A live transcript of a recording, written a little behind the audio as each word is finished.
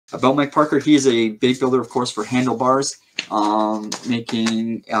about Mike Parker, he is a big builder, of course, for handlebars,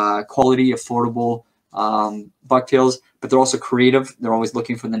 making quality, affordable bucktails, but they're also creative. They're always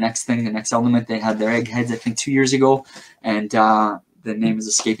looking for the next thing, the next element. They had their egg heads, I think, 2 years ago, and the name is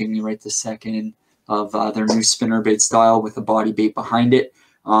escaping me right this second, of their new spinner bait style with a body bait behind it.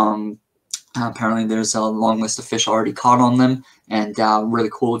 Apparently there's a long list of fish already caught on them, and really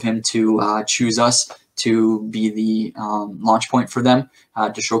cool of him to choose us to be the launch point for them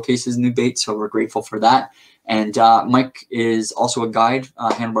to showcase his new bait. So we're grateful for that. And Mike is also a guide,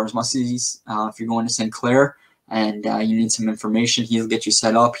 Handlebars Muskies. If you're going to St. Clair and you need some information, he'll get you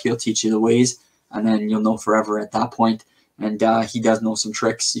set up. He'll teach you the ways, and then you'll know forever at that point. And he does know some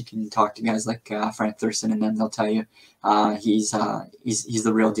tricks. You can talk to guys like Frank Thurston, and then they'll tell you he's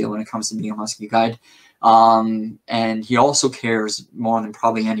the real deal when it comes to being a muskie guide. And he also cares more than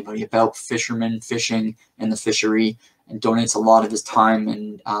probably anybody about fishermen, fishing, and the fishery, and donates a lot of his time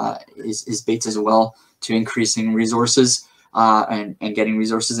and his baits as well to increasing resources and getting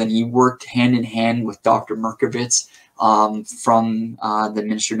resources. And he worked hand in hand with Dr. Merkovitz from the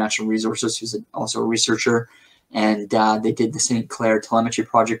Ministry of Natural Resources, who's also a researcher. And they did the St. Clair Telemetry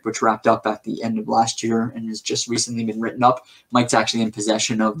project, which wrapped up at the end of last year and has just recently been written up. Mike's actually in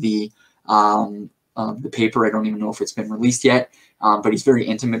possession of the paper. I don't even know if it's been released yet, but he's very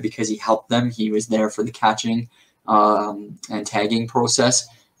intimate because he helped them. He was there for the catching and tagging process,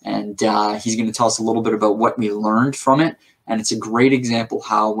 and he's going to tell us a little bit about what we learned from it. And it's a great example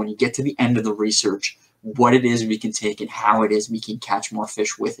how when you get to the end of the research, what it is we can take and how it is we can catch more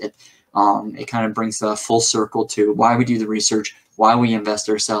fish with it. It kind of brings the full circle to why we do the research, why we invest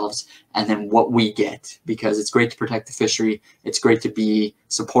ourselves, and then what we get, because it's great to protect the fishery. It's great to be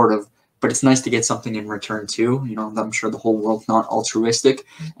supportive, but it's nice to get something in return too. You know, I'm sure the whole world's not altruistic,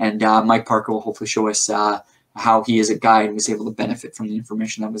 and Mike Parker will hopefully show us how he as a guide was able to benefit from the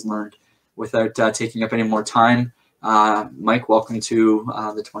information that was learned. Without taking up any more time, Mike, welcome to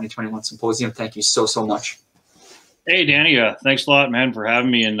the 2021 Symposium. Thank you so much. Hey, Danny, thanks a lot, man, for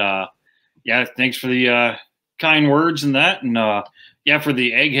having me. And yeah, thanks for the kind words and that. And yeah, for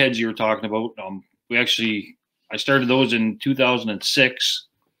the egg heads you were talking about, I started those in 2006.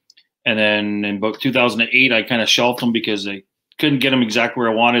 And then in about 2008, I kind of shelved them because I couldn't get them exactly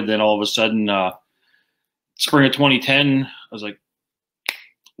where I wanted. Then all of a sudden, spring of 2010, I was like,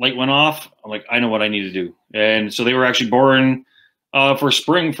 light went off. I'm like, I know what I need to do. And so they were actually born for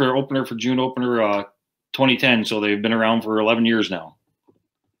spring, for June opener 2010. So they've been around for 11 years now.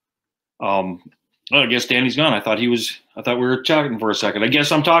 Well, I guess Danny's gone. I thought we were chatting for a second. I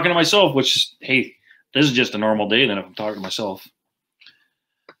guess I'm talking to myself, which is, hey, this is just a normal day then if I'm talking to myself.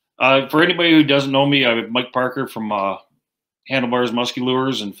 For anybody who doesn't know me, I'm Mike Parker from Handlebars Musky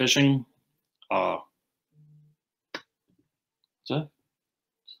Lures and Fishing. What's that?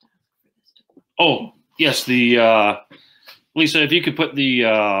 Oh, yes, the Lisa, if you could put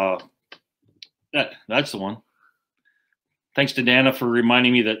the that's the one. Thanks to Dana for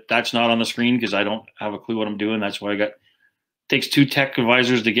reminding me that that's not on the screen because I don't have a clue what I'm doing. That's why takes 2 tech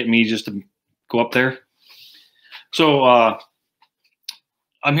advisors to get me just to go up there. So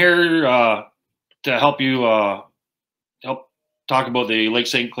I'm here to help you help talk about the Lake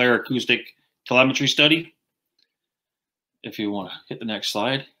St. Clair acoustic telemetry study. If you want to hit the next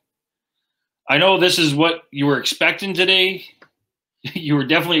slide. I know this is what you were expecting today. You were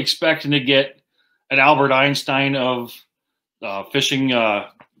definitely expecting to get an Albert Einstein of fishing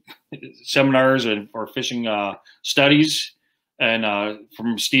seminars or fishing studies, and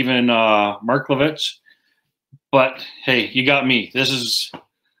from Stephen Marklovitz. But hey, you got me. This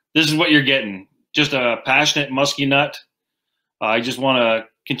is what you're getting. Just a passionate muskie nut. I just want to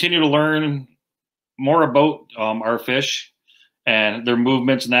continue to learn more about our fish and their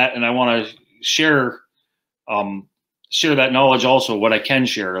movements and that, and I want to share that knowledge also, what I can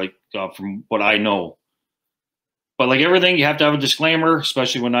share, like from what I know. But like everything, you have to have a disclaimer,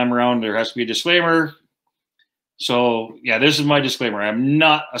 especially when I'm around, there has to be a disclaimer. So yeah, this is my disclaimer. I'm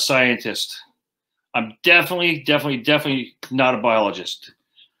not a scientist. I'm definitely not a biologist.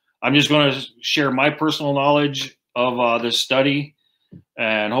 I'm just going to share my personal knowledge of this study,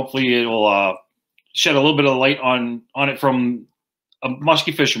 and hopefully it'll shed a little bit of light on it from a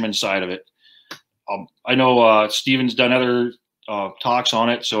musky fisherman side of it. I know Steven's done other talks on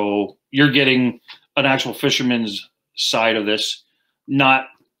it, so you're getting an actual fisherman's side of this, not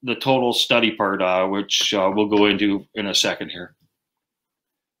the total study part, which we'll go into in a second here.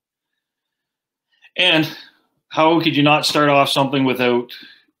 And how could you not start off something without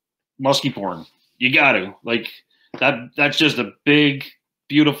musky porn? You got to. Like that's just a big,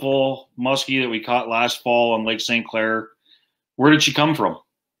 beautiful muskie that we caught last fall on Lake St. Clair. Where did she come from?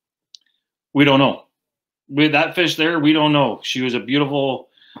 We don't know. With that fish there, we don't know. She was a beautiful,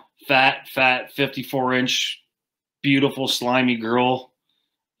 fat 54-inch, beautiful, slimy girl.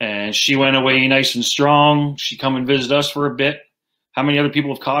 And she went away nice and strong. She come and visit us for a bit. How many other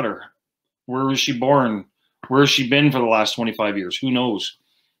people have caught her? Where was she born? Where has she been for the last 25 years? Who knows?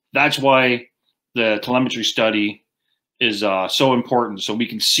 That's why the telemetry study is so important. So we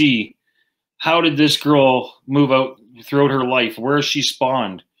can see, how did this girl move out throughout her life? Where has she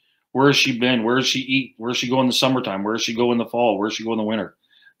spawned? Where has she been? Where does she eat? Where does she go in the summertime? Where does she go in the fall? Where does she go in the winter?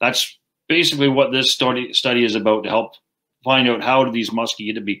 That's basically what this study is about, to help find out how do these muskie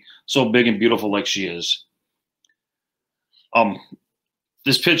get to be so big and beautiful like she is.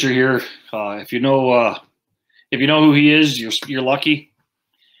 This picture here, if you know who he is, you're lucky.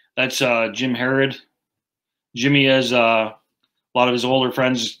 That's Jim Herod. Jimmy has a lot of his older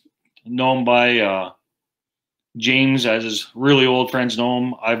friends know him by James, as his really old friends know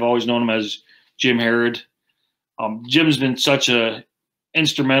him. I've always known him as Jim Herod. Jim's been such a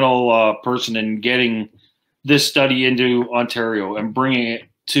instrumental person in getting this study into Ontario and bringing it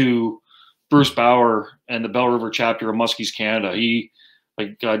to Bruce Bauer and the Bell River chapter of Muskies Canada.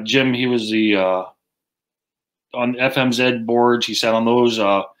 Jim, he was the on FMZ boards. He sat on those.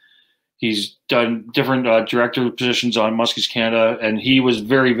 He's done different director positions on Muskies Canada, and he was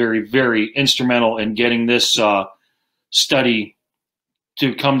very, very, very instrumental in getting this study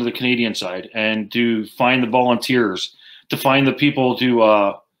to come to the Canadian side and to find the volunteers, to find the people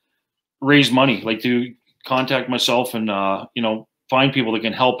to raise money, like to contact myself and find people that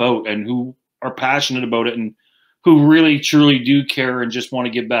can help out and who are passionate about it and who really truly do care and just want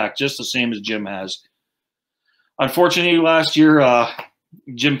to give back, just the same as Jim has. Unfortunately, last year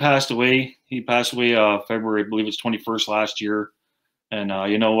Jim passed away. He passed away February, I believe it's 21st last year. And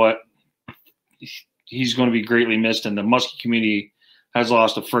you know what? He's going to be greatly missed, and the Muskie community has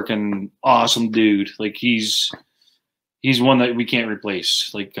lost a freaking awesome dude. Like he's one that we can't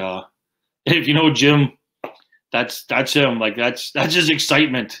replace. Like if you know Jim, that's him. Like that's his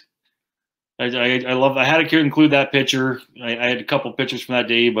excitement. I love. I had to include that picture. I had a couple pictures from that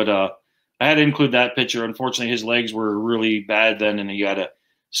day, but I had to include that picture. Unfortunately, his legs were really bad then, and he had to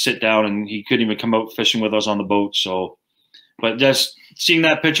sit down, and he couldn't even come out fishing with us on the boat. So, but just seeing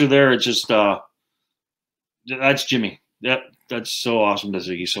that picture there, it's just that's Jimmy. That's so awesome to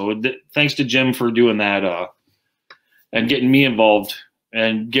see. So thanks to Jim for doing that and getting me involved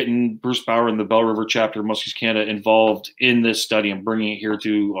and getting Bruce Bauer and the Bell River chapter of Muskies Canada involved in this study and bringing it here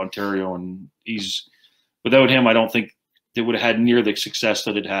to Ontario. And without him, I don't think it would have had near the success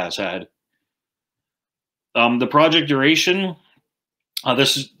that it has had. The project duration, all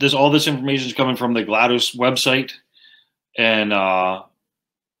this information is coming from the GLaDOS website, and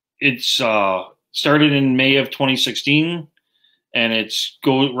it's started in May of 2016, and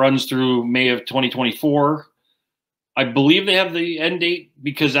runs through May of 2024. I believe they have the end date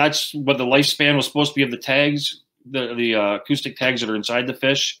because that's what the lifespan was supposed to be of the tags, the acoustic tags that are inside the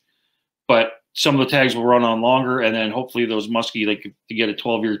fish. But some of the tags will run on longer, and then hopefully those muskie, like to get a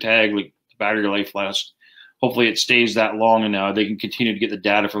 12-year tag, like the battery life lasts. Hopefully it stays that long, and they can continue to get the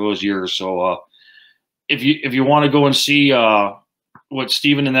data for those years. So if you want to go and see what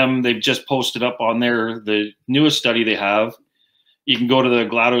Stephen and them, they've just posted up on there, the newest study they have, you can go to the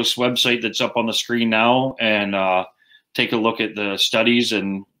GLaDOS website that's up on the screen now and take a look at the studies.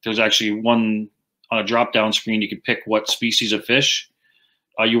 And there's actually one on a drop-down screen. You can pick what species of fish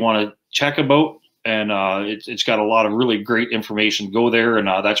you want to check about. And it's got a lot of really great information. Go there, and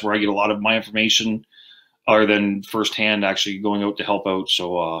that's where I get a lot of my information, other than firsthand actually going out to help out.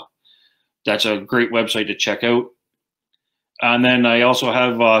 So that's a great website to check out. And then I also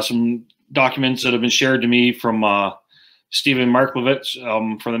have some documents that have been shared to me from Stephen Marklovitz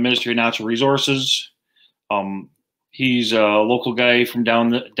from the Ministry of Natural Resources. He's a local guy from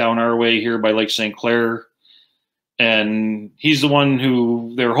down our way here by Lake St. Clair. And he's the one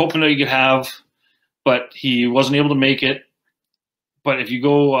who they were hoping that he could have, but he wasn't able to make it. But if you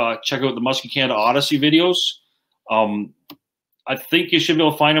go check out the Muskie Canada Odyssey videos, I think you should be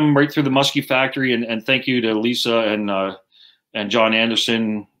able to find them right through the Muskie Factory. And thank you to Lisa and John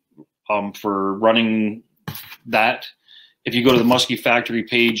Anderson for running that. If you go to the Muskie Factory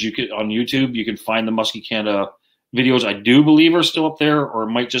page, on YouTube, you can find the Muskie Canada videos. I do believe are still up there, or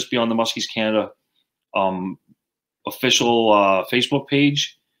it might just be on the Muskies Canada official Facebook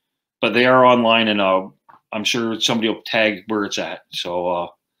page. But they are online, and I'm sure somebody will tag where it's at. So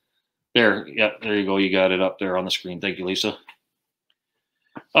there you go. You got it up there on the screen. Thank you, Lisa.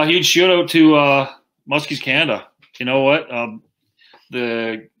 A huge shout out to Muskies Canada. You know what?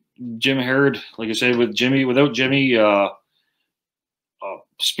 The Jim Herod, like I said, without Jimmy,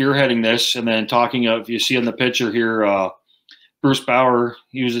 spearheading this, and then talking of, you see in the picture here, Bruce Bauer,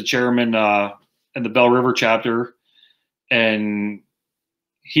 he was the chairman in the Bell River chapter, and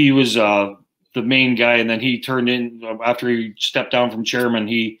he was the main guy. And then he turned in, after he stepped down from chairman,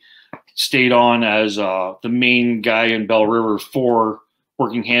 he stayed on as the main guy in Bell River for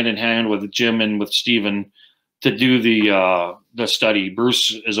working hand in hand with Jim and with Stephen to do the study.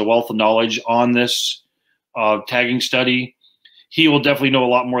 Bruce is a wealth of knowledge on this tagging study. He will definitely know a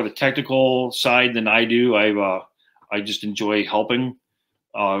lot more of the technical side than I do. I just enjoy helping.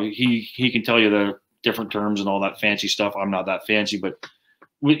 He can tell you the different terms and all that fancy stuff. I'm not that fancy, but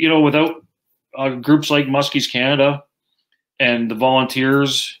without groups like Muskies Canada and the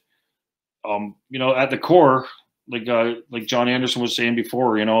volunteers, at the core, like John Anderson was saying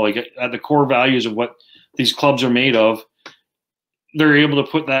before, like at the core values of what these clubs are made of, they're able to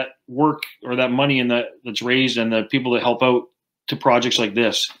put that work or that money in that's raised and the people that help out to projects like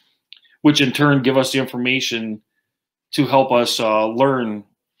this, which in turn give us the information to help us learn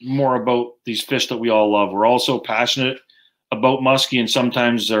more about these fish that we all love. We're all so passionate about muskie, and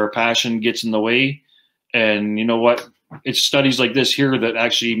sometimes our passion gets in the way. And you know what? It's studies like this here that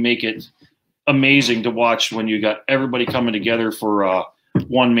actually make it amazing to watch when you got everybody coming together for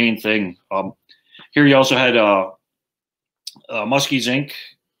one main thing. Here you also had Muskies Inc.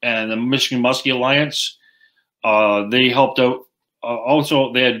 and the Michigan Muskie Alliance. They helped out.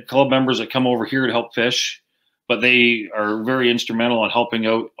 Also, they had club members that come over here to help fish, but they are very instrumental in helping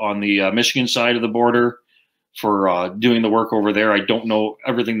out on the Michigan side of the border for doing the work over there. I don't know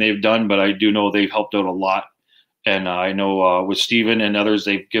everything they've done, but I do know they've helped out a lot. And I know with Stephen and others,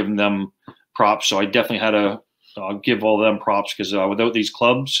 they've given them props. So I definitely had to give all of them props, because without these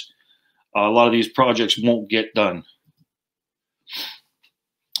clubs, a lot of these projects won't get done.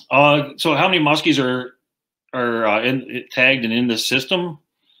 So how many muskies are tagged and in this system?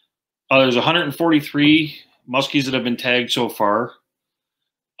 There's 143 muskies that have been tagged so far.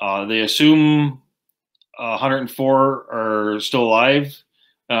 They assume 104 are still alive,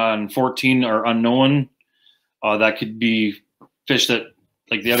 and 14 are unknown. That could be fish that,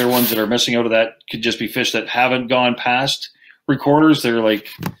 like the other ones that are missing out of that, could just be fish that haven't gone past recorders. They're like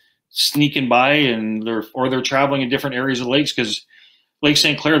sneaking by, and they're traveling in different areas of lakes, because Lake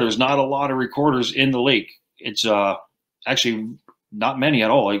St. Clair, there's not a lot of recorders in the lake. It's actually not many at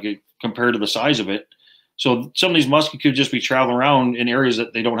all, like compared to the size of it. So some of these muskie could just be traveling around in areas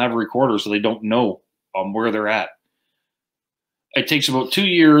that they don't have a recorder, so they don't know where they're at. It takes about 2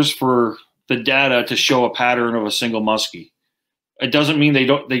 years for the data to show a pattern of a single muskie. It doesn't mean they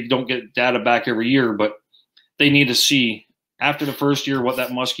don't get data back every year, but they need to see after the first year what that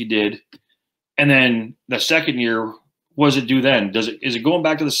muskie did, and then the second year, what does it do then? Is it going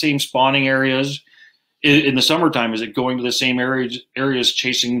back to the same spawning areas? In the summertime, is it going to the same areas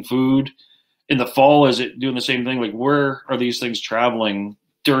chasing food? In the fall, is it doing the same thing? Like, where are these things traveling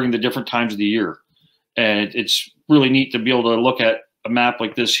during the different times of the year? And it's really neat to be able to look at a map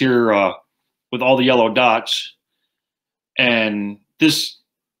like this here with all the yellow dots. And this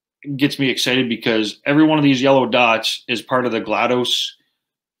gets me excited because every one of these yellow dots is part of the GLaDOS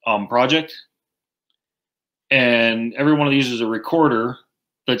project. And every one of these is a recorder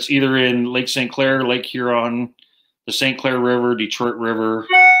that's either in Lake St. Clair, Lake Huron, the St. Clair River, Detroit River,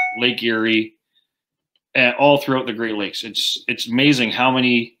 Lake Erie, and all throughout the Great Lakes. It's amazing how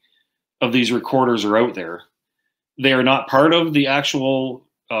many of these recorders are out there. They are not part of the actual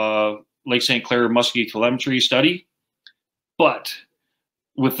Lake St. Clair Musky Telemetry study, but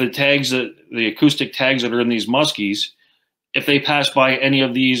with the tags, the acoustic tags that are in these muskies, if they pass by any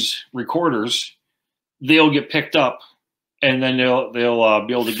of these recorders, they'll get picked up, and then they'll be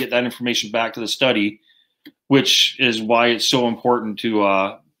able to get that information back to the study, which is why it's so important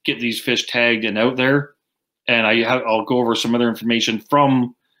to get these fish tagged and out there. And I'll go over some other information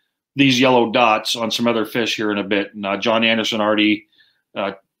from these yellow dots on some other fish here in a bit. And John Anderson already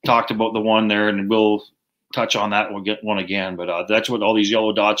talked about the one there, and we'll touch on that one again. But that's what all these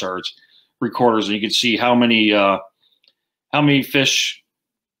yellow dots are. It's recorders, and you can see how many fish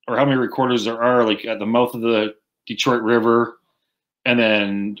or how many recorders there are, like at the mouth of the Detroit River, and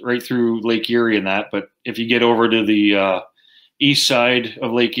then right through Lake Erie and that. But if you get over to the east side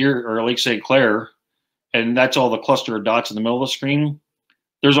of Lake Erie or Lake St. Clair, and that's all the cluster of dots in the middle of the screen,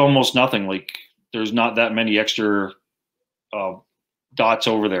 there's almost nothing. Like, there's not that many extra dots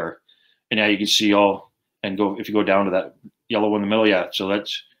over there. And now you can see all, and if you go down to that yellow in the middle, yeah. So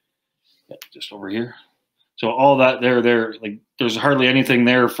that's just over here. So all that there, like, there's hardly anything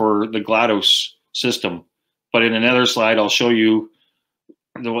there for the GLaDOS system. But in another slide, I'll show you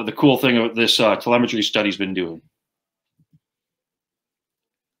the cool thing about this telemetry study's been doing.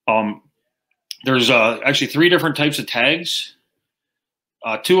 There's actually 3 different types of tags.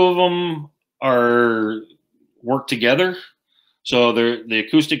 2 of them work together. So the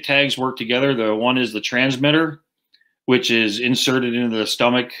acoustic tags work together. The one is the transmitter, which is inserted into the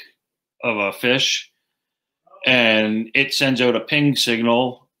stomach of a fish, and it sends out a ping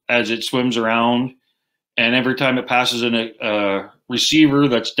signal as it swims around. And every time it passes in a receiver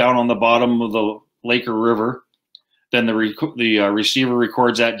that's down on the bottom of the lake or river, then the receiver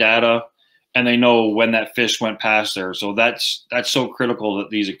records that data, and they know when that fish went past there. So that's so critical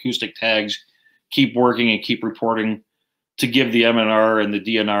that these acoustic tags keep working and keep reporting to give the MNR and the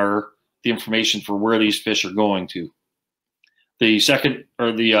DNR the information for where these fish are going to. The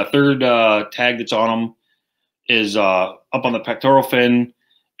third tag that's on them is up on the pectoral fin,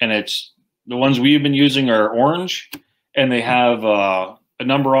 and it's the ones we've been using are orange, and they have a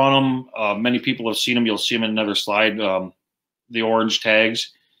number on them. Many people have seen them. You'll see them in another slide, the orange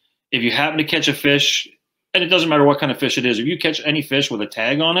tags. If you happen to catch a fish, and it doesn't matter what kind of fish it is, if you catch any fish with a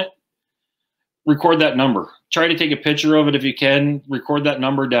tag on it, record that number. Try to take a picture of it if you can. Record that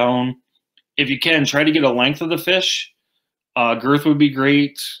number down. If you can, try to get a length of the fish. Girth would be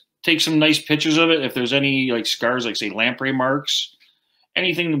great. Take some nice pictures of it. If there's any like scars, like say lamprey marks,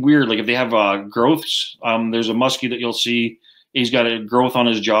 anything weird, like if they have growths, there's a muskie that you'll see. He's got a growth on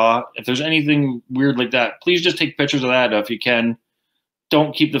his jaw. If there's anything weird like that, please just take pictures of that if you can.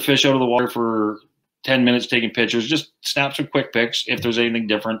 Don't keep the fish out of the water for 10 minutes taking pictures. Just snap some quick pics if there's anything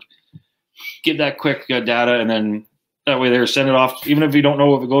different. Get that quick data, and then that way there, send it off. Even if you don't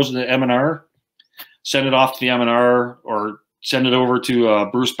know if it goes to the MNR, send it off to the MNR or send it over to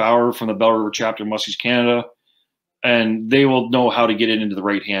Bruce Bauer from the Bell River Chapter Muskies Canada, and they will know how to get it into the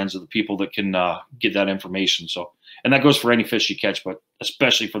right hands of the people that can get that information. So, and that goes for any fish you catch, but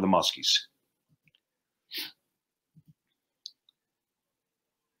especially for the muskies.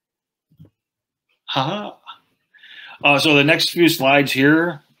 So the next few slides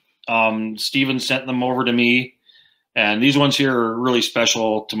here, Steven sent them over to me, and these ones here are really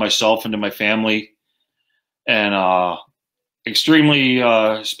special to myself and to my family, and extremely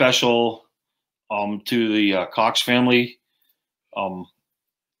special to the Cox family.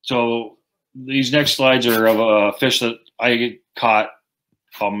 So these next slides are of a fish that I caught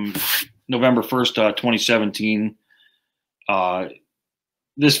November 1st, 2017.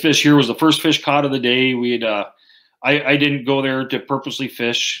 This fish here was the first fish caught of the day. We had I didn't go there to purposely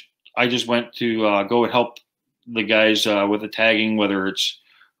fish. I just went to go and help the guys with the tagging, whether it's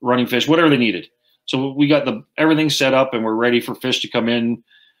running fish, whatever they needed. So we got everything set up, and we're ready for fish to come in.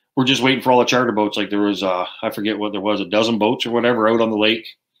 We're just waiting for all the charter boats. Like there was, I forget what there was, a dozen boats or whatever out on the lake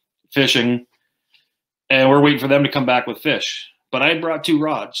fishing, and we're waiting for them to come back with fish. But I brought 2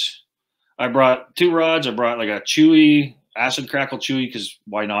 rods. I brought like a chewy, acid crackle chewy, because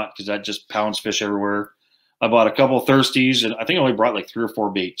why not? Because that just pounds fish everywhere. I bought a couple of thirsties, and I think I only brought like 3 or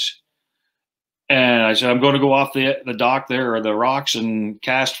 4 baits. And I said, I'm going to go off the dock there, or the rocks, and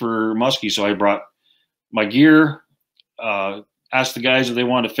cast for muskie. So I brought my gear, asked the guys if they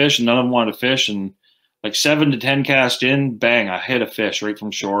wanted to fish, and none of them wanted to fish. And like 7 to 10 cast in, bang, I hit a fish right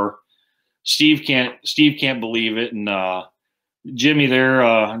from shore. Steve can't believe it. And Jimmy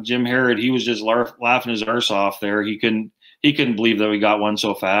there, Jim Harrod, he was just laughing his arse off there. He couldn't believe that we got one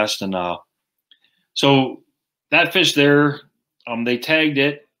so fast. And so that fish there, they tagged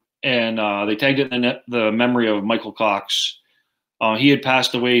it, and they tagged it in the memory of Michael Cox. He had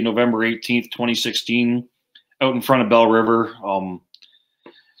passed away November 18th, 2016, out in front of Bell River.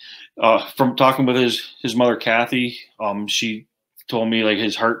 From talking with his mother, Kathy, she told me like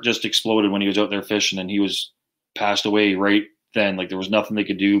his heart just exploded when he was out there fishing, and he was passed away right then. Like there was nothing they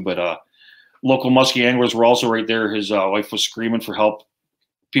could do. But local muskie anglers were also right there. His wife was screaming for help.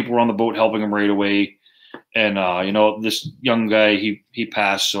 People were on the boat helping him right away. And this young guy, he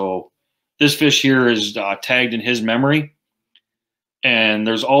passed. So this fish here is tagged in his memory. And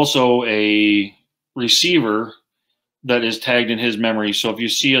there's also a receiver that is tagged in his memory. So if you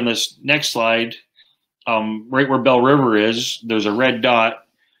see on this next slide, right where Bell River is, there's a red dot.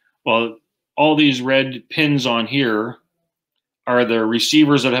 Well, all these red pins on here are the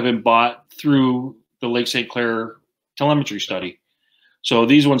receivers that have been bought through the Lake St. Clair telemetry study. So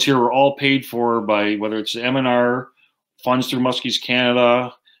these ones here were all paid for by, whether it's MNR, funds through Muskies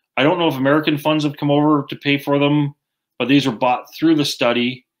Canada. I don't know if American funds have come over to pay for them, but these were bought through the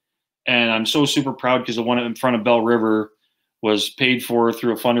study. And I'm so super proud because the one in front of Bell River was paid for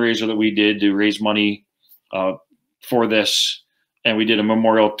through a fundraiser that we did to raise money for this. And we did a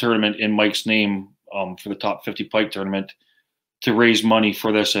memorial tournament in Mike's name for the top 50 pike tournament to raise money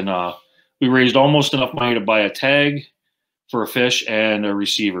for this. And we raised almost enough money to buy a tag, for a fish and a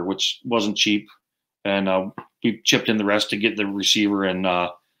receiver, which wasn't cheap. And we chipped in the rest to get the receiver. And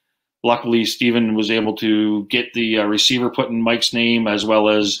luckily, Stephen was able to get the receiver put in Mike's name as well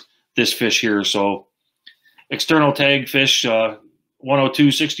as this fish here. So external tag fish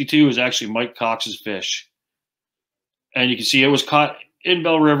 102.62 is actually Mike Cox's fish. And you can see it was caught in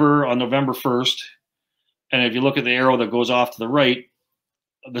Bell River on November 1st. And if you look at the arrow that goes off to the right,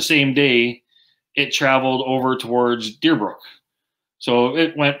 the same day, it traveled over towards Deerbrook. So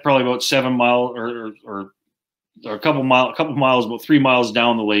it went probably about 7 miles or a couple miles, about 3 miles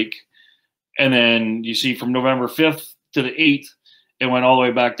down the lake. And then you see from November 5th to the 8th, it went all the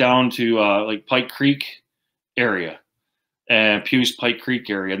way back down to like Pike Creek area and Puce Pike Creek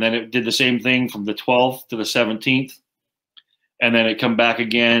area. And then it did the same thing from the 12th to the 17th. And then it come back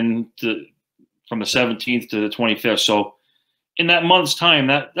again from the 17th to the 25th. So in that month's time,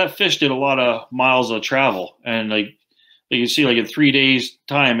 that fish did a lot of miles of travel. And like you see, like in 3 days'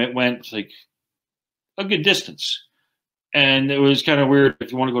 time, it went like a good distance. And it was kind of weird.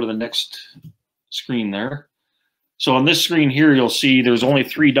 If you want to go to the next screen there. So on this screen here, you'll see there's only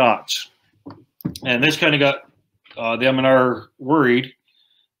 3 dots. And this kind of got the M&R worried.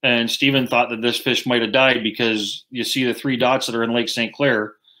 And Stephen thought that this fish might have died because you see the 3 dots that are in Lake St.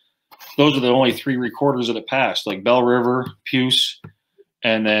 Clair. Those are the only 3 recorders that it passed, like Bell River, Puce,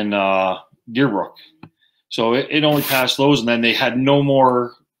 and then Deerbrook. So it only passed those, and then they had no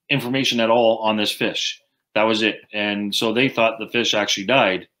more information at all on this fish. That was it. And so they thought the fish actually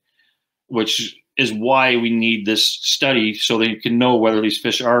died, which is why we need this study so they can know whether these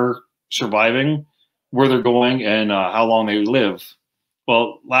fish are surviving, where they're going, and how long they live.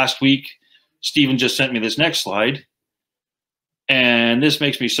 Well, last week, Stephen just sent me this next slide. And this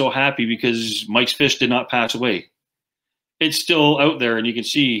makes me so happy because Mike's fish did not pass away. It's still out there, and you can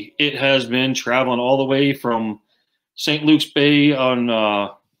see it has been traveling all the way from St. Luke's Bay on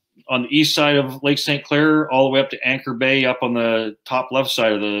the east side of Lake St. Clair all the way up to Anchor Bay up on the top left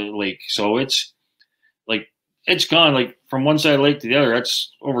side of the lake. So it's gone like from one side of the lake to the other.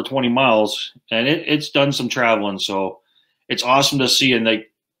 That's over 20 miles, and it's done some traveling. So it's awesome to see. And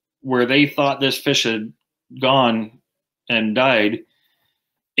like where they thought this fish had gone and died,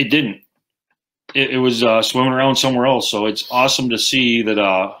 it didn't. It was swimming around somewhere else. So it's awesome to see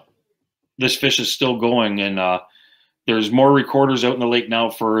that this fish is still going. And there's more recorders out in the lake now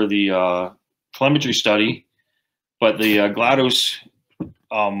for the telemetry study, but the GLaDOS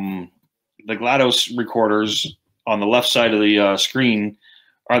recorders on the left side of the screen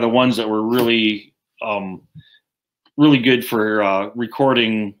are the ones that were really good for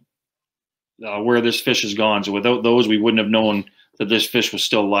recording where this fish has gone. So without those, we wouldn't have known that this fish was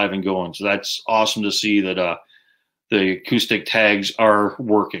still alive and going. So that's awesome to see that the acoustic tags are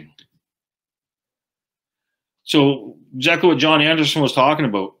working. So exactly what John Anderson was talking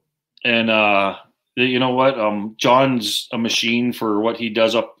about. And you know what? John's a machine for what he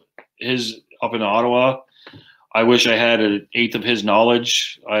does up in Ottawa. I wish I had 1/8 of his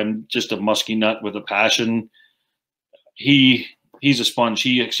knowledge. I'm just a musky nut with a passion. He's a sponge.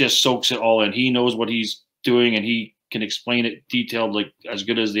 He just soaks it all in. He knows what he's doing, and he can explain it detailed, like as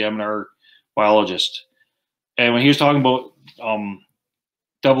good as the M&R biologist. And when he was talking about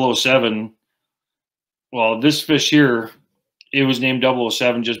 007, well, this fish here, it was named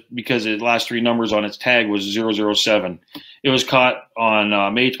 007 just because the last 3 numbers on its tag was 007. It was caught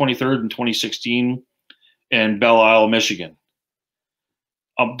on May 23rd in 2016 in Belle Isle, Michigan.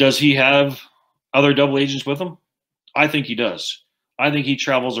 Does he have other double agents with him? I think he does. I think he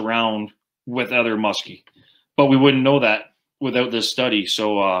travels around with other muskie, but we wouldn't know that without this study.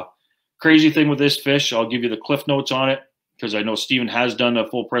 So crazy thing with this fish, I'll give you the cliff notes on it because I know Stephen has done a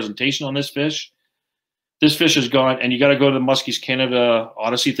full presentation on this fish. This fish is gone, and you got to go to the Muskies Canada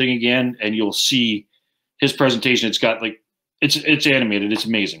Odyssey thing again, and you'll see his presentation. It's got like, it's animated. It's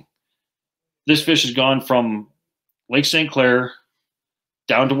amazing. This fish has gone from Lake St. Clair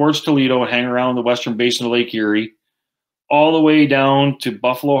down towards Toledo and hang around the western basin of Lake Erie, all the way down to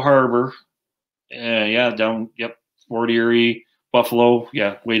Buffalo Harbor. Down, Fort Erie, Buffalo,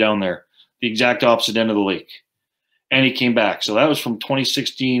 way down there. The exact opposite end of the lake. And he came back. So that was from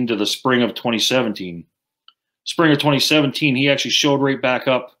 2016 to the spring of 2017. Spring of 2017, he actually showed right back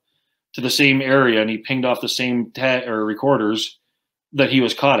up to the same area, and he pinged off the same recorders that he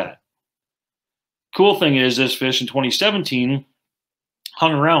was caught at. Cool thing is, this fish in 2017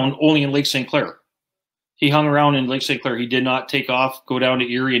 hung around only in Lake St. Clair. He hung around in Lake St. Clair. He did not take off, go down to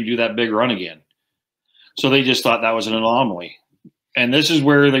Erie, and do that big run again. So they just thought that was an anomaly. And this is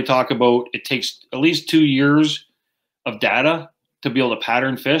where they talk about it takes at least 2 years of data to be able to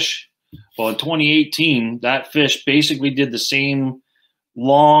pattern fish. Well, in 2018, that fish basically did the same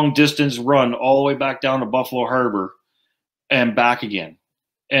long distance run all the way back down to Buffalo Harbor and back again.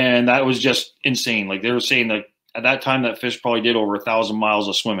 And that was just insane. Like they were saying that at that time, that fish probably did over 1,000 miles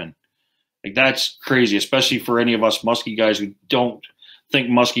of swimming. Like that's crazy, especially for any of us musky guys who don't think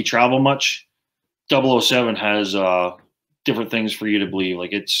musky travel much. 007 has different things for you to believe.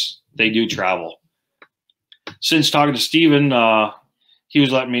 Like they do travel. Since talking to Steven, he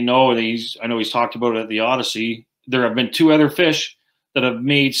was letting me know that I know he's talked about it at the Odyssey. There have been 2 other fish that have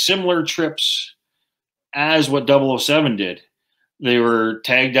made similar trips as what 007 did. They were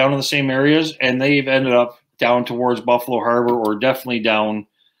tagged down in the same areas, and they've ended up down towards Buffalo Harbor, or definitely down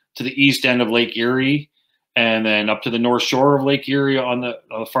to the east end of Lake Erie, and then up to the north shore of Lake Erie on the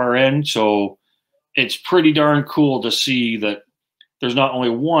far end. So it's pretty darn cool to see that there's not only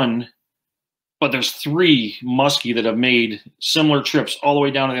 1, but there's 3 muskie that have made similar trips all the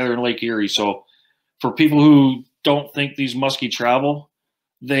way down to the other in Lake Erie. So for people who don't think these muskie travel,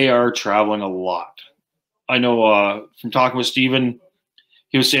 they are traveling a lot. I know from talking with Steven,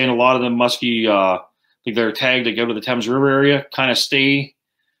 he was saying a lot of the muskie, like they're tagged to go to the Thames River area, kind of stay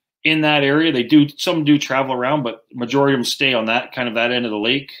in that area. Some do travel around, but majority of them stay on that that end of the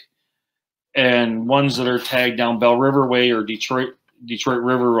lake. And ones that are tagged down Bell River Way or Detroit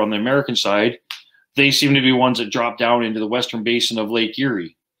River on the American side, they seem to be ones that drop down into the western basin of Lake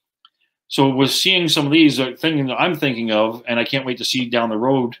Erie. So with seeing some of these, things that I'm thinking of, and I can't wait to see down the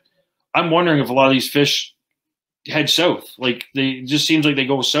road, I'm wondering if a lot of these fish head south. Like it just seems like they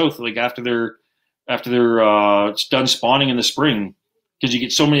go south, like after they're it's done spawning in the spring, because you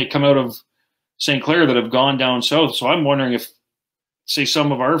get so many that come out of St. Clair that have gone down south. So I'm wondering if, say,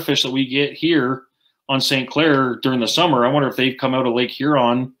 some of our fish that we get here on St. Clair during the summer, I wonder if they've come out of Lake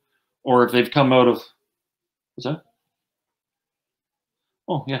Huron, or if they've come out of, what's that?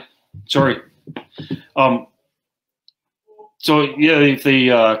 Oh yeah, sorry. So yeah, if they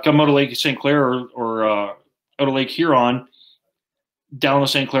come out of Lake St. Clair or out of Lake Huron, down the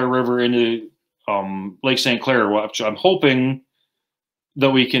St. Clair River into Lake St. Clair, which I'm hoping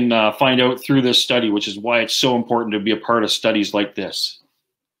that we can find out through this study, which is why it's so important to be a part of studies like this.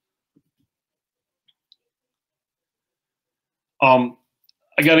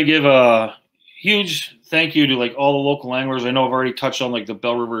 I got to give a huge thank you to like all the local anglers. I know I've already touched on like the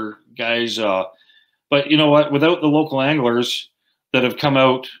Bell River guys, but you know what? Without the local anglers that have come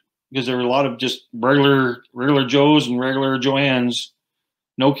out, because there are a lot of just regular Joes and regular Joannes,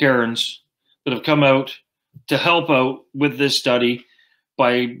 no Karens, that have come out to help out with this study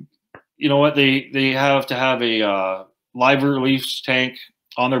by, you know what, they have to have a live release tank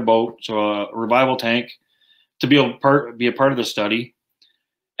on their boat, so a revival tank, to be a part of the study.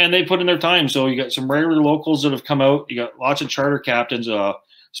 And they put in their time. So you got some regular locals that have come out. You got lots of charter captains,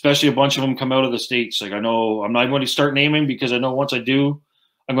 especially a bunch of them come out of the States. Like I know, I'm not going to start naming because I know once I do,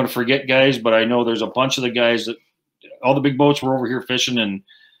 I'm going to forget guys, but I know there's a bunch of the guys that all the big boats were over here fishing and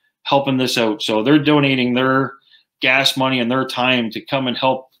helping this out. So they're donating their gas money and their time to come and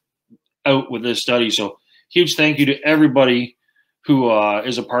help out with this study. So huge thank you to everybody who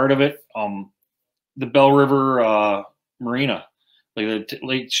is a part of it. The Bell River Marina, like the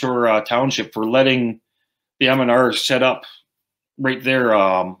Lake Shore Township, for letting the M&R set up right there.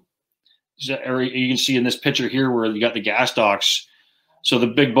 You can see in this picture here where you got the gas docks. So the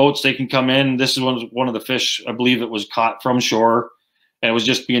big boats, they can come in. This is one of the fish, I believe it was caught from shore, and it was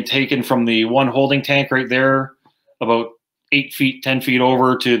just being taken from the one holding tank right there, about 8 feet, 10 feet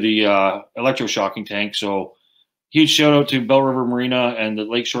over to the electroshocking tank. So huge shout out to Bell River Marina and the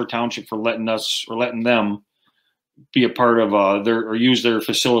Lakeshore Township for letting them be a part of use their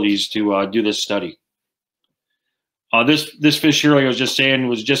facilities to do this study. This fish here, like I was just saying,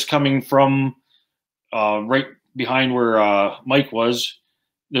 was just coming from right behind where Mike was.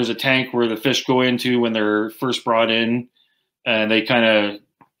 There's a tank where the fish go into when they're first brought in, and they kind of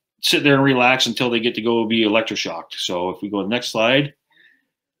sit there and relax until they get to go be electroshocked. So if we go to the next slide,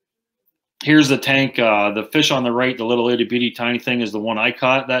 here's the tank. The fish on the right, the little itty bitty tiny thing, is the one I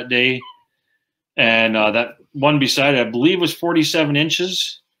caught that day. And that one beside it, I believe, was 47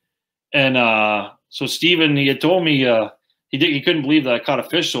 inches. And so Steven, he had told me he couldn't believe that I caught a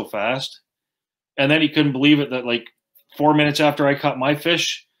fish so fast. And then he couldn't believe it that like 4 minutes after I caught my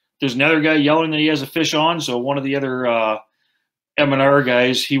fish, there's another guy yelling that he has a fish on. So one of the other M&R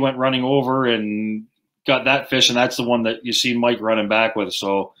guys, he went running over and got that fish, and that's the one that you see Mike running back with.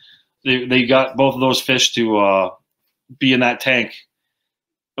 So they got both of those fish to be in that tank.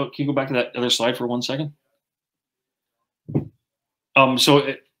 Oh, can you go back to that other slide for 1 second?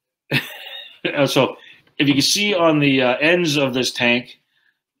 So if you can see on the ends of this tank,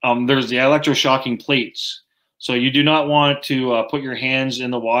 there's the electroshocking plates. So you do not want to put your hands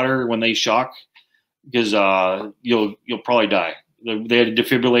in the water when they shock, because you'll probably die. They had a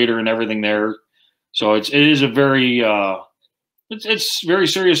defibrillator and everything there, so it is a very it's very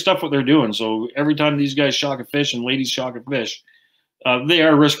serious stuff what they're doing. So every time these guys shock a fish and ladies shock a fish, they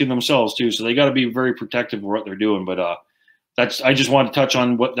are risking themselves too. So they got to be very protective of what they're doing. But I just want to touch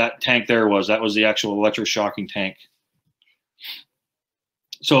on what that tank there was. That was the actual electroshocking tank.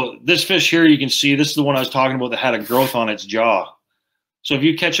 So this fish here, you can see, this is the one I was talking about that had a growth on its jaw. So if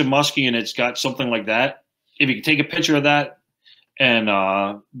you catch a muskie and it's got something like that, if you can take a picture of that and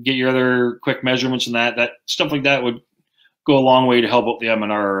get your other quick measurements and that stuff like that would go a long way to help out the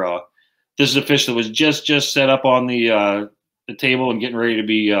MNR. This is a fish that was just set up on the table and getting ready to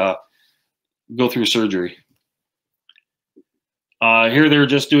be go through surgery. Here they're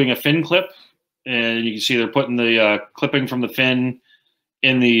just doing a fin clip, and you can see they're putting the clipping from the fin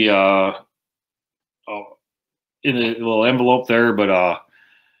in the little envelope there, but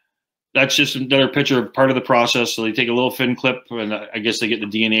that's just another picture of part of the process. So they take a little fin clip, and I guess they get the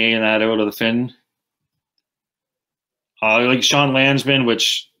DNA and that out of the fin. Like Sean Landsman,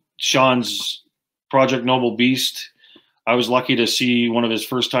 which Sean's Project Noble Beast, I was lucky to see one of his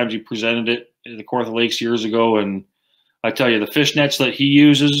first times he presented it at the Kawartha Lakes years ago, and I tell you, the fish nets that he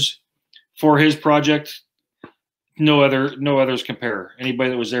uses for his project, no others compare. Anybody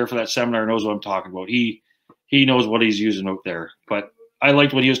that was there for that seminar knows what I'm talking about. He knows what he's using out there. But I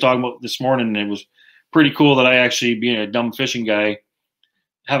liked what he was talking about this morning, and it was pretty cool that I actually, being a dumb fishing guy,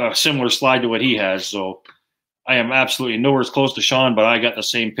 have a similar slide to what he has. So I am absolutely nowhere as close to Sean, but I got the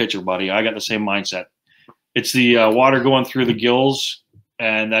same picture, buddy. I got the same mindset. It's the water going through the gills,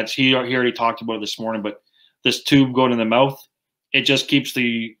 and that's he already talked about it this morning, but this tube going in the mouth, it just keeps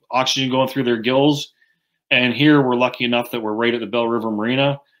the oxygen going through their gills. And here we're lucky enough that we're right at the Bell River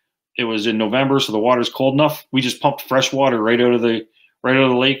Marina. It was in November, so the water's cold enough. We just pumped fresh water right out of the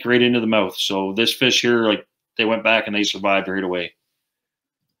lake, right into the mouth. So this fish here, like, they went back and they survived right away.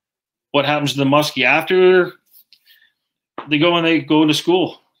 What happens to the muskie after they go to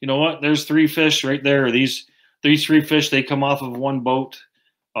school? You know what? There's 3 fish right there. These 3 fish, they come off of one boat.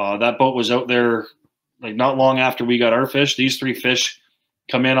 That boat was out there like not long after we got our fish. These 3 fish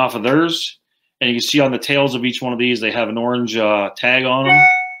come in off of theirs, and you can see on the tails of each one of these, they have an orange tag on them.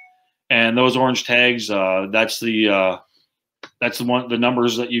 And those orange tags, that's the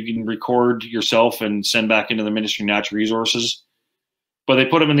numbers that you can record yourself and send back into the Ministry of Natural Resources. But they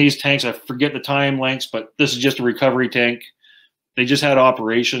put them in these tanks. I forget the time lengths, but this is just a recovery tank. They just had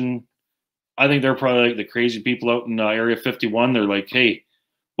operation. I think they're probably like the crazy people out in Area 51. They're like, hey,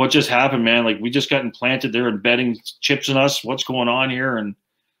 what just happened, man? Like, we just got implanted. They're embedding chips in us. What's going on here? And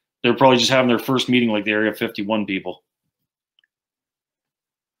they're probably just having their first meeting like the Area 51 people.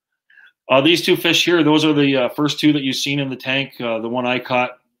 These 2 fish here, those are the first 2 that you've seen in the tank. The one I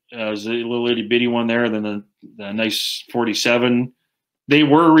caught is a little itty bitty one there, then the nice 47. They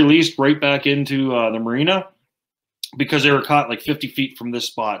were released right back into the marina because they were caught like 50 feet from this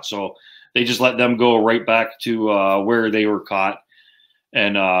spot. So they just let them go right back to where they were caught.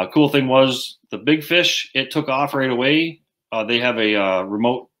 And cool thing was the big fish, it took off right away. They have a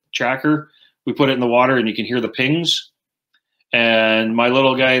remote tracker. We put it in the water and you can hear the pings. And my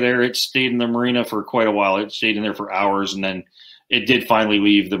little guy there, it stayed in the marina for quite a while. It stayed in there for hours, and then it did finally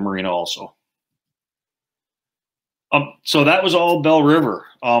leave the marina also. So that was all Bell River.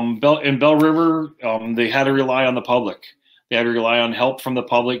 In Bell River, they had to rely on the public. They had to rely on help from the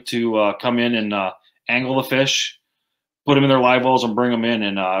public to come in and angle the fish, put them in their live wells, and bring them in.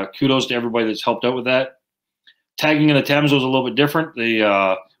 And kudos to everybody that's helped out with that. Tagging in the Thames was a little bit different. They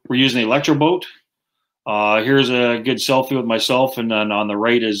were using the electro boat. Here's a good selfie with myself, and then on the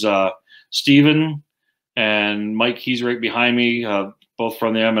right is Steven and Mike. He's right behind me, both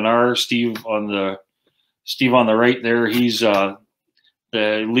from the MNR. Steve on the right there. He's the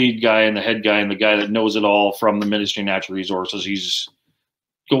lead guy and the head guy and the guy that knows it all from the Ministry of Natural Resources.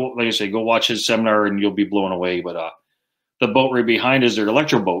 Like I say, go watch his seminar and you'll be blown away. But the boat right behind is their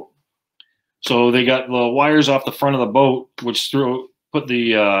electro boat. So they got the wires off the front of the boat, which put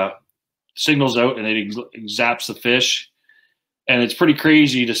the signals out, and it zaps the fish. And it's pretty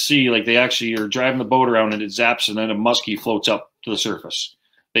crazy to see, like, they actually are driving the boat around and it zaps, and then a muskie floats up to the surface.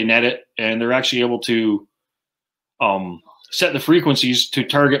 They net it, and they're actually able to set the frequencies to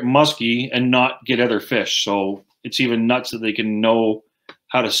target muskie and not get other fish. So it's even nuts that they can know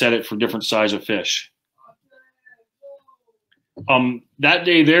how to set it for different size of fish. That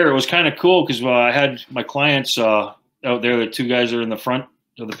day there, it was kind of cool because I had my clients out there. The 2 guys are in the front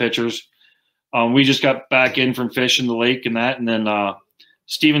of the pictures. We just got back in from fishing the lake and that, and then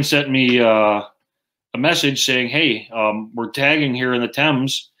Steven sent me a message saying, "Hey, we're tagging here in the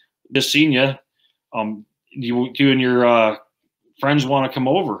Thames. Just seen you. You and your friends want to come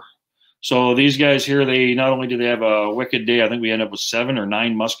over?" So these guys here, they not only do they have a wicked day, I think we end up with 7 or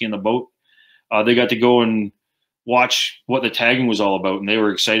 9 muskie in the boat. They got to go and watch what the tagging was all about, and they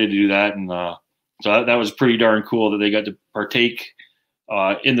were excited to do that. And so that was pretty darn cool that they got to partake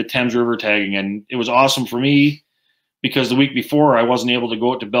in the Thames River tagging. And it was awesome for me because the week before I wasn't able to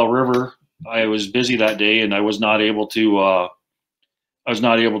go out to Bell River. I was busy that day, and I was not able to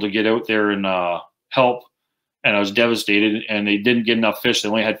get out there and help. And I was devastated, and they didn't get enough fish. They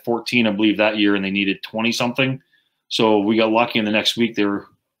only had 14, I believe, that year, and they needed 20 something. So we got lucky, and the next week they were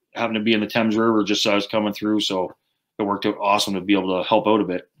having to be in the Thames River just as I was coming through. So it worked out awesome to be able to help out a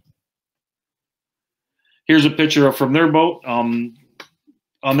bit. Here's a picture from their boat.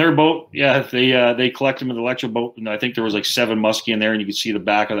 On their boat, yeah, they collected them in the electric boat, and I think there was like 7 muskie in there, and you could see the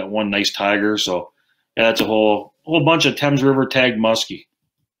back of that one nice tiger. So yeah, that's a whole bunch of Thames River tagged muskie.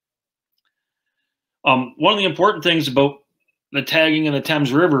 One of the important things about the tagging in the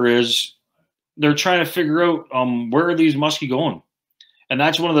Thames River is they're trying to figure out where are these muskie going, and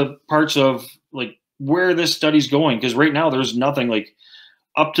that's one of the parts of like where this study's going, because right now there's nothing. Like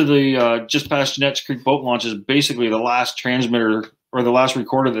up to the just past Jeanette's Creek boat launch is basically the last transmitter or the last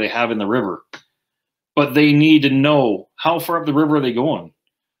recorder that they have in the river, but they need to know how far up the river are they going.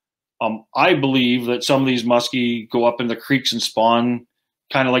 I believe that some of these muskie go up in the creeks and spawn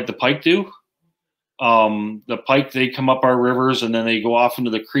kind of like the pike do. The pike, they come up our rivers and then they go off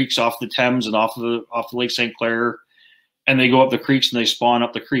into the creeks off the Thames and off the Lake St. Clair, and they go up the creeks and they spawn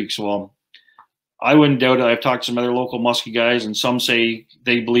up the creeks. Well, I wouldn't doubt it. I've talked to some other local muskie guys, and some say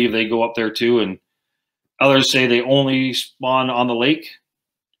they believe they go up there too, and others say they only spawn on the lake.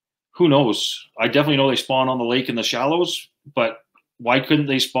 Who knows? I definitely know they spawn on the lake in the shallows, but why couldn't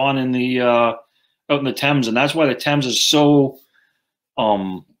they spawn in the out in the Thames? And that's why the Thames is so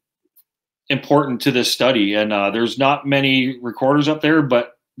important to this study. And there's not many recorders up there,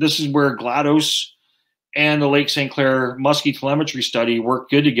 but this is where GLaDOS and the Lake St. Clair Musky Telemetry study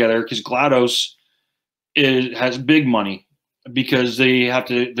work good together, because GLaDOS has big money because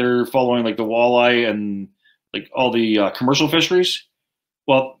they're following like the walleye and like all the commercial fisheries.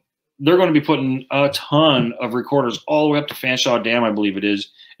 Well, they're going to be putting a ton of recorders all the way up to Fanshawe Dam, I believe it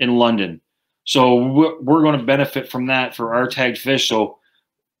is, in London. So we're going to benefit from that for our tagged fish. So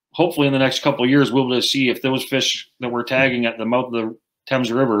hopefully in the next couple of years, we'll be able to see if those fish that we're tagging at the mouth of the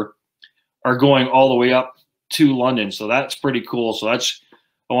Thames River are going all the way up to London. So that's pretty cool. So I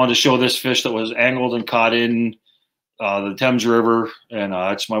wanted to show this fish that was angled and caught in the Thames River. And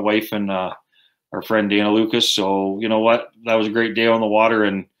it's my wife and our friend Dana Lucas. So you know what? That was a great day on the water,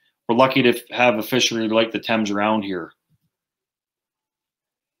 and we're lucky to have a fishery like the Thames around here.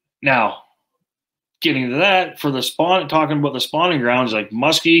 Now, getting to that, for the talking about the spawning grounds, like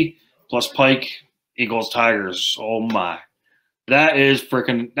muskie plus pike equals tigers. Oh my, that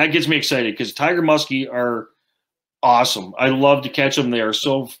gets me excited, because tiger muskie are awesome. I love to catch them. They are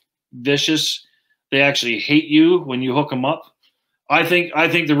so vicious. They actually hate you when you hook them up. I think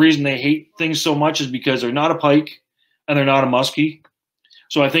the reason they hate things so much is because they're not a pike and they're not a muskie.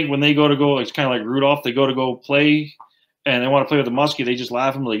 So I think when they go, it's kind of like Rudolph. They go play, and they want to play with the muskie. They just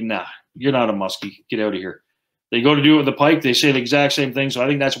laugh and like, nah, you're not a muskie. Get out of here. They go to do it with the pike. They say the exact same thing. So I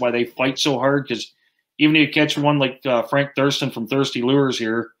think that's why they fight so hard, because even if you catch one like Frank Thurston from Thirsty Lures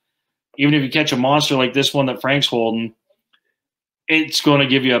here, even if you catch a monster like this one that Frank's holding, it's going to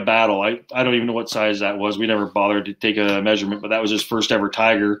give you a battle. I don't even know what size that was. We never bothered to take a measurement, but that was his first ever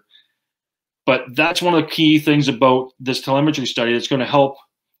tiger. But that's one of the key things about this telemetry study that's going to help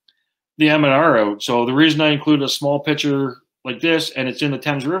the M&R out. So the reason I included a small picture like this, and it's in the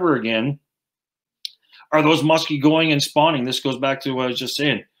Thames River again, are those muskie going and spawning? This goes back to what I was just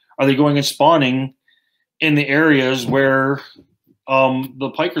saying. Are they going and spawning in the areas where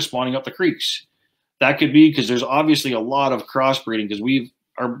the pike are spawning up the creeks? That could be because there's obviously a lot of crossbreeding, because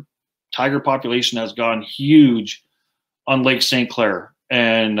our tiger population has gone huge on Lake St. Clair,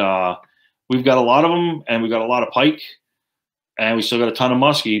 and we've got a lot of them, and we've got a lot of pike, and we still got a ton of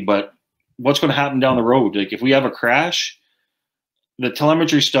muskie. But what's going to happen down the road? Like if we have a crash, the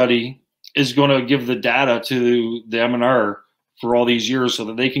telemetry study is going to give the data to the M&R for all these years, so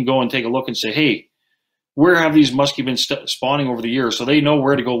that they can go and take a look and say, hey, where have these muskie been spawning over the years? So they know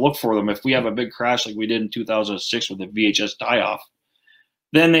where to go look for them. If we have a big crash like we did in 2006 with the VHS die-off,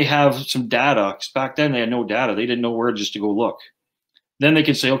 then they have some data. Because back then they had no data. They didn't know where just to go look. Then they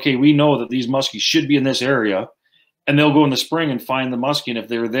can say, okay, we know that these muskies should be in this area, and they'll go in the spring and find the muskie. And if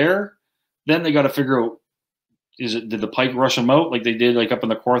they're there, then they got to figure out did the pike rush them out like they did like up in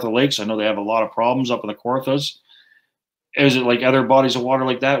the Kawartha Lakes? I know they have a lot of problems up in the Kawarthas. Is it like other bodies of water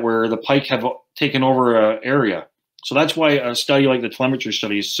like that where the pike have taken over an area? So that's why a study like the telemetry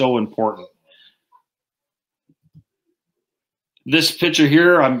study is so important. This picture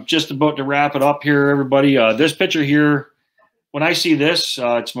here, I'm just about to wrap it up here, everybody. This picture here, when I see this,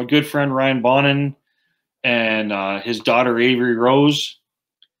 it's my good friend Ryan Bonin and his daughter Avery Rose.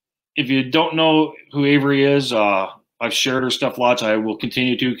 If you don't know who Avery is, I've shared her stuff lots. I will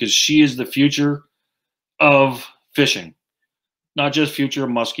continue to, because she is the future of fishing. Not just future of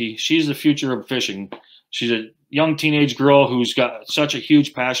muskie. She's the future of fishing. She's a young teenage girl who's got such a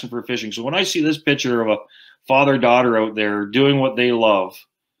huge passion for fishing. So when I see this picture of a father-daughter out there doing what they love,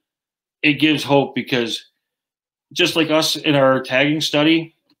 it gives hope, because just like us in our tagging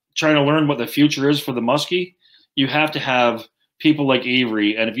study, trying to learn what the future is for the muskie, you have to have people like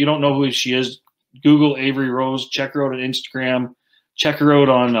Avery. And if you don't know who she is, Google Avery Rose, check her out on Instagram, check her out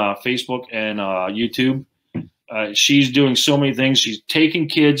on Facebook and YouTube. She's doing so many things. She's taking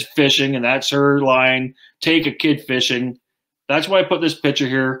kids fishing, and that's her line, take a kid fishing. That's why I put this picture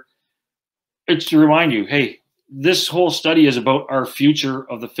here. It's to remind you, hey, this whole study is about our future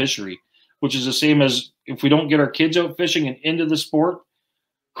of the fishery, which is the same as if we don't get our kids out fishing and into the sport,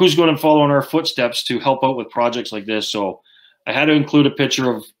 who's going to follow in our footsteps to help out with projects like this? So I had to include a picture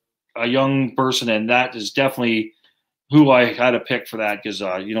of a young person, and that is definitely who I had to pick for that, because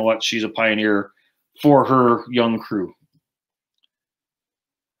you know what? She's a pioneer for her young crew.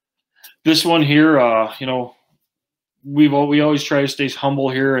 This one here, you know, we always try to stay humble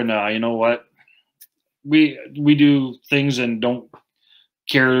here, and you know what? We do things and don't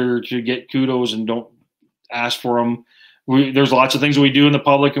care to get kudos and don't ask for them. There's lots of things we do in the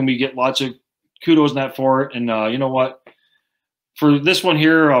public, and we get lots of kudos and that for it. And you know what? For this one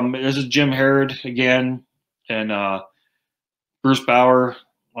here, this is Jim Harrod again, and Bruce Bauer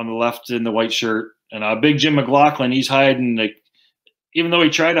on the left in the white shirt. And big Jim McLaughlin, he's hiding. Like, even though he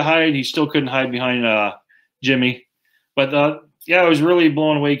tried to hide, he still couldn't hide behind Jimmy. But yeah, I was really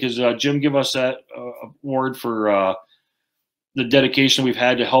blown away, because Jim gave us that award for the dedication we've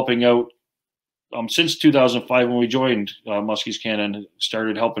had to helping out since 2005 when we joined Muskies Canada and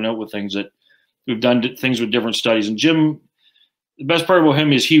started helping out with things that we've done things with different studies. And Jim, the best part about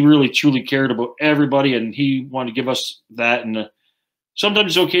him is he really truly cared about everybody, and he wanted to give us that. And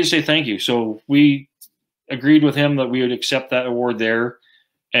sometimes it's okay to say thank you. So we agreed with him that we would accept that award there.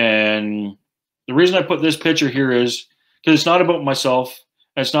 And the reason I put this picture here is because it's not about myself.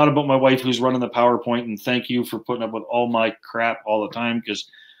 And it's not about my wife who's running the PowerPoint, and thank you for putting up with all my crap all the time, because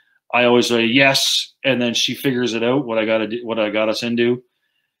I always say yes, and then she figures it out, what I got to do, what I got us into.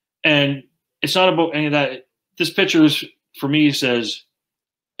 And it's not about any of that. This picture is, for me, says,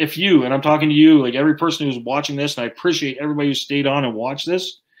 if you, and I'm talking to you, like every person who's watching this, and I appreciate everybody who stayed on and watched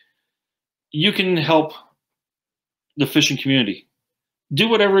this, you can help the fishing community. Do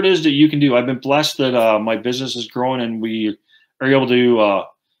whatever it is that you can do. I've been blessed that my business is growing, and we are able to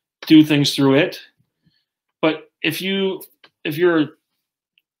do things through it. But if you're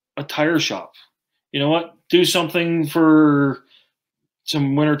a tire shop, you know what? Do something for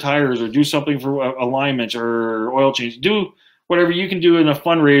some winter tires, or do something for alignments or oil change. Do whatever you can do in a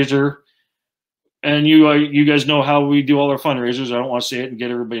fundraiser. And you guys know how we do all our fundraisers. I don't want to say it and get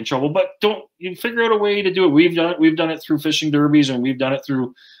everybody in trouble, but you figure out a way to do it. We've done it. We've done it through fishing derbies, and we've done it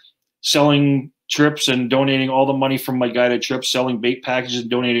through selling trips and donating all the money from my guided trips, selling bait packages and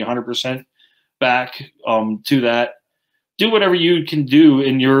donating 100% back to that. Do whatever you can do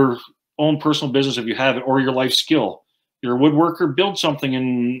in your own personal business if you have it, or your life skill. You're a woodworker, build something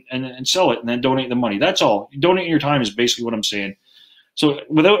and sell it, and then donate the money. That's all. Donating your time is basically what I'm saying. So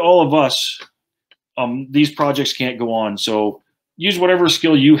without all of us, these projects can't go on. So use whatever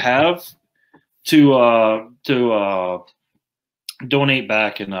skill you have to donate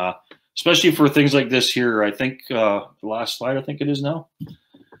back, and especially for things like this here. I think the last slide, I think it is now.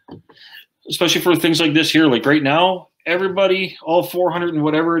 Especially for things like this here, like right now, everybody, all 400 and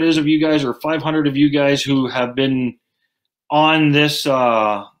whatever it is of you guys, or 500 of you guys who have been on this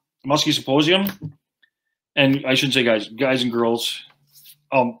Musky Symposium, and I shouldn't say guys and girls,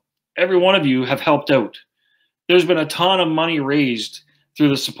 every one of you have helped out. There's been a ton of money raised through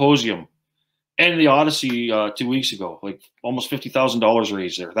the Symposium and the Odyssey 2 weeks ago, like almost $50,000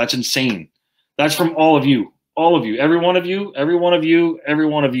 raised there. That's insane. That's from all of you, every one of you, every one of you, every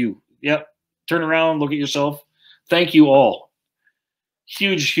one of you. Yep. Turn around, look at yourself. Thank you all.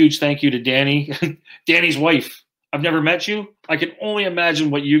 Huge, huge thank you to Danny, Danny's wife. I've never met you. I can only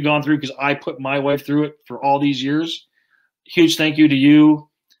imagine what you've gone through, because I put my wife through it for all these years. Huge thank you to you.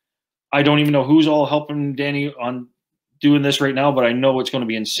 I don't even know who's all helping Danny on doing this right now, but I know it's going to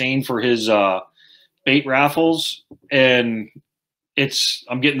be insane for his bait raffles. And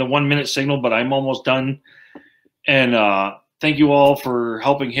I'm getting the 1 minute signal, but I'm almost done. And thank you all for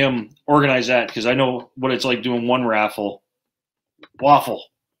helping him organize that, because I know what it's like doing one raffle. Waffle.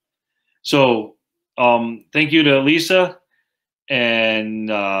 So thank you to Lisa and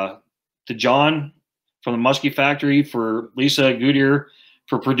to John from the Musky Factory, for Lisa Goodyear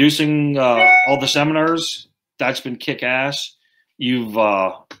for producing all the seminars. That's been kick-ass. You've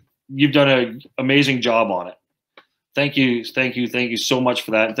done an amazing job on it. Thank you so much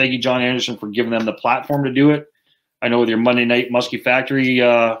for that. And thank you, John Anderson, for giving them the platform to do it. I know with your Monday night Musky Factory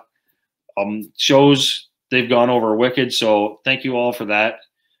shows, they've gone over wicked. So thank you all for that.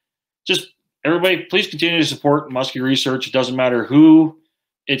 Just everybody, please continue to support Musky Research. It doesn't matter who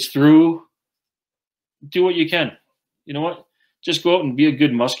it's through. Do what you can. You know what? Just go out and be a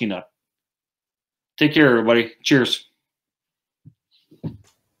good musky nut. Take care, everybody. Cheers.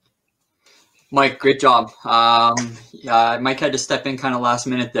 Mike, great job. Mike had to step in kind of last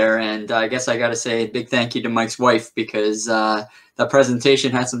minute there, and I guess I got to say a big thank you to Mike's wife, because that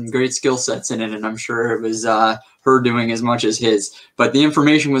presentation had some great skill sets in it, and I'm sure it was her doing as much as his. But the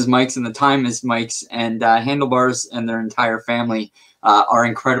information was Mike's, and the time is Mike's, and Handlebars and their entire family are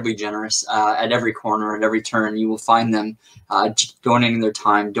incredibly generous at every corner, at every turn. You will find them donating their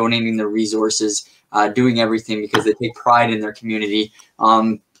time, donating their resources, doing everything because they take pride in their community.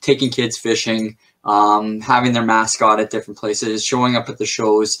 Taking kids fishing, having their mascot at different places, showing up at the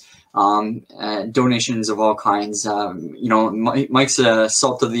shows, donations of all kinds. You know, Mike's a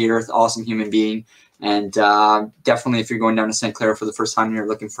salt of the earth, awesome human being. And definitely, if you're going down to St. Clair for the first time and you're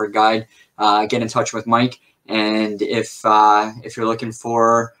looking for a guide, get in touch with Mike. And if you're looking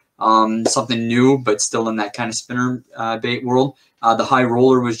for something new, but still in that kind of spinner bait world, the High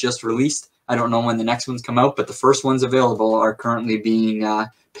Roller was just released. I don't know when the next ones come out, but the first ones available are currently being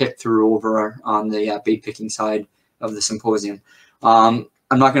picked through over on the bait picking side of the Symposium. I'm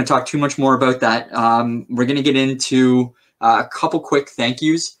not going to talk too much more about that. We're going to get into a couple quick thank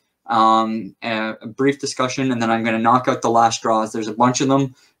yous, a brief discussion, and then I'm going to knock out the last draws. There's a bunch of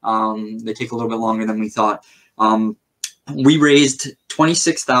them. They take a little bit longer than we thought. We raised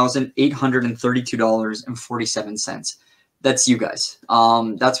 $26,832.47. That's you guys.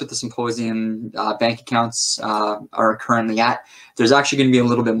 That's what the Symposium bank accounts are currently at. There's actually going to be a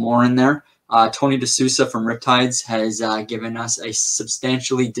little bit more in there. Tony D'Souza from Riptides has given us a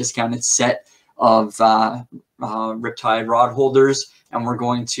substantially discounted set of Riptide rod holders, and we're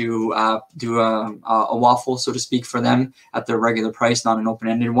going to do a waffle, so to speak, for them at their regular price, not an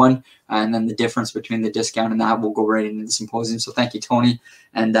open-ended one. And then the difference between the discount and that will go right into the Symposium. So thank you, Tony,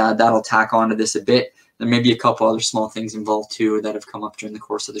 and that'll tack onto this a bit. There may be a couple other small things involved too that have come up during the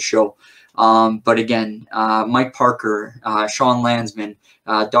course of the show. But again, Mike Parker, Sean Landsman,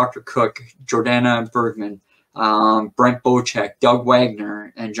 Dr. Cook, Jordana Bergman, Brent Bocek, Doug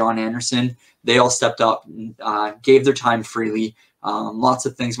Wagner, and John Anderson, they all stepped up, gave their time freely. Lots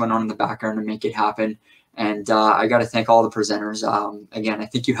of things went on in the background to make it happen. And I got to thank all the presenters. Again, I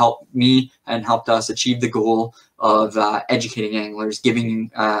think you helped me and helped us achieve the goal of educating anglers,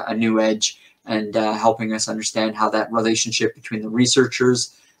 giving a new edge, and helping us understand how that relationship between the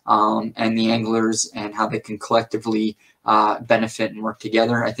researchers and the anglers and how they can collectively benefit and work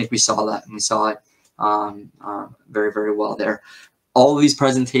together. I think we saw that, and we saw it very, very well there. All of these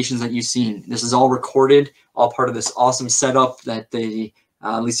presentations that you've seen, this is all recorded, all part of this awesome setup that the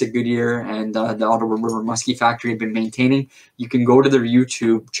Lisa Goodyear and the Ottawa River Musky Factory have been maintaining. You can go to their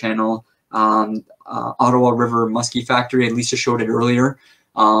YouTube channel, Ottawa River Musky Factory. Lisa showed it earlier.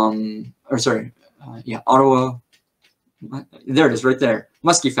 Ottawa, there it is right there,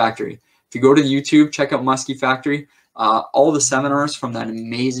 Musky Factory. If you go to the YouTube, check out Musky Factory. All the seminars from that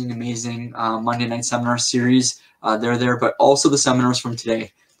amazing Monday night seminar series, they're there, but also the seminars from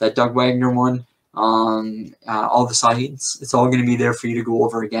today, that Doug Wagner one, all the sites, it's all going to be there for you to go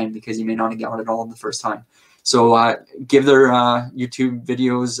over again, because you may not have got it all the first time. So give their YouTube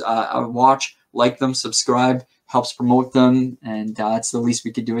videos a watch, like them, subscribe, helps promote them, and it's the least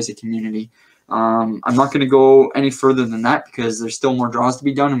we could do as a community. I'm not going to go any further than that, because there's still more draws to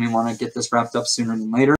be done, and we want to get this wrapped up sooner than later.